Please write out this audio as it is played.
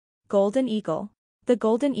Golden eagle. The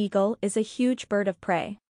golden eagle is a huge bird of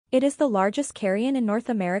prey. It is the largest carrion in North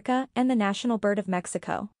America and the national bird of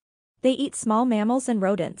Mexico. They eat small mammals and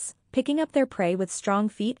rodents, picking up their prey with strong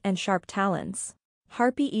feet and sharp talons.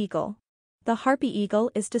 Harpy eagle. The harpy eagle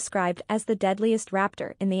is described as the deadliest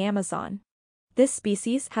raptor in the Amazon. This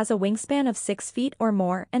species has a wingspan of 6 feet or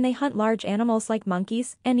more, and they hunt large animals like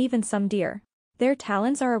monkeys and even some deer. Their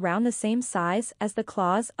talons are around the same size as the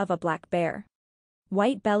claws of a black bear.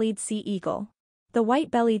 White-bellied sea eagle. The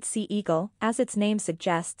white-bellied sea eagle, as its name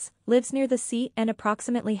suggests, lives near the sea, and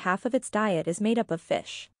approximately half of its diet is made up of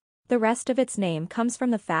fish. The rest of its name comes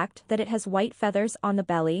from the fact that it has white feathers on the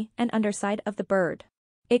belly and underside of the bird.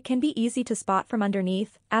 It can be easy to spot from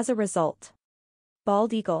underneath, as a result.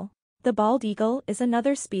 Bald eagle. The bald eagle is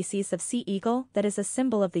another species of sea eagle that is a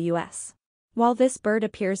symbol of the U.S. While this bird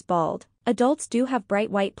appears bald, adults do have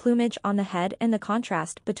bright white plumage on the head, and the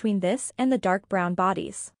contrast between this and the dark brown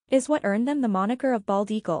bodies is what earned them the moniker of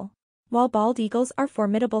bald eagle. While bald eagles are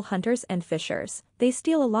formidable hunters and fishers, they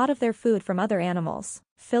steal a lot of their food from other animals.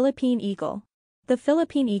 Philippine eagle. The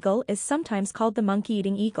Philippine eagle is sometimes called the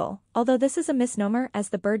monkey-eating eagle, although this is a misnomer as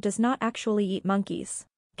the bird does not actually eat monkeys.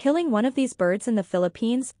 Killing one of these birds in the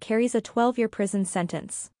Philippines carries a 12-year prison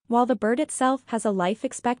sentence, while the bird itself has a life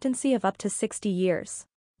expectancy of up to 60 years.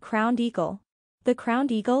 Crowned eagle. The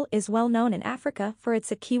crowned eagle is well known in Africa for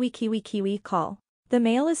its kiwi call. The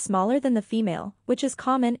male is smaller than the female, which is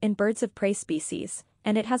common in birds of prey species,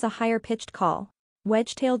 and it has a higher pitched call.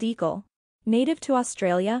 Wedge-tailed eagle. Native to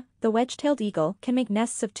Australia, the wedge-tailed eagle can make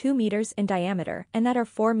nests of 2 meters in diameter and that are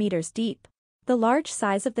 4 meters deep. The large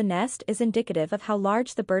size of the nest is indicative of how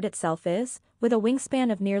large the bird itself is, with a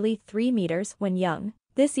wingspan of nearly 3 meters when young.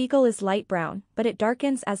 This eagle is light brown, but it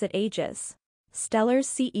darkens as it ages. Steller's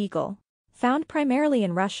sea eagle. Found primarily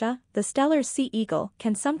in Russia, the Steller's sea eagle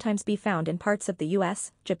can sometimes be found in parts of the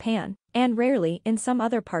US, Japan, and rarely in some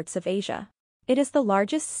other parts of Asia. It is the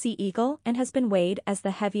largest sea eagle and has been weighed as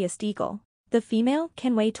the heaviest eagle. The female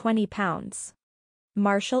can weigh 20 pounds.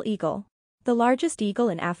 Martial eagle. The largest eagle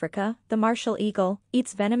in Africa, the martial eagle,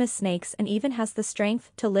 eats venomous snakes and even has the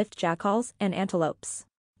strength to lift jackals and antelopes.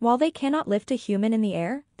 While they cannot lift a human in the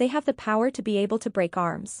air, they have the power to be able to break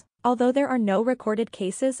arms, although there are no recorded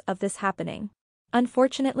cases of this happening.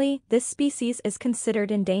 Unfortunately, this species is considered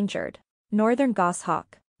endangered. Northern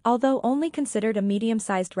goshawk. Although only considered a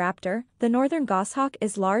medium-sized raptor, the northern goshawk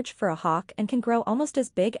is large for a hawk and can grow almost as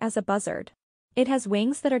big as a buzzard. It has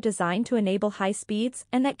wings that are designed to enable high speeds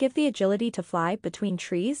and that give the agility to fly between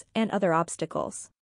trees and other obstacles.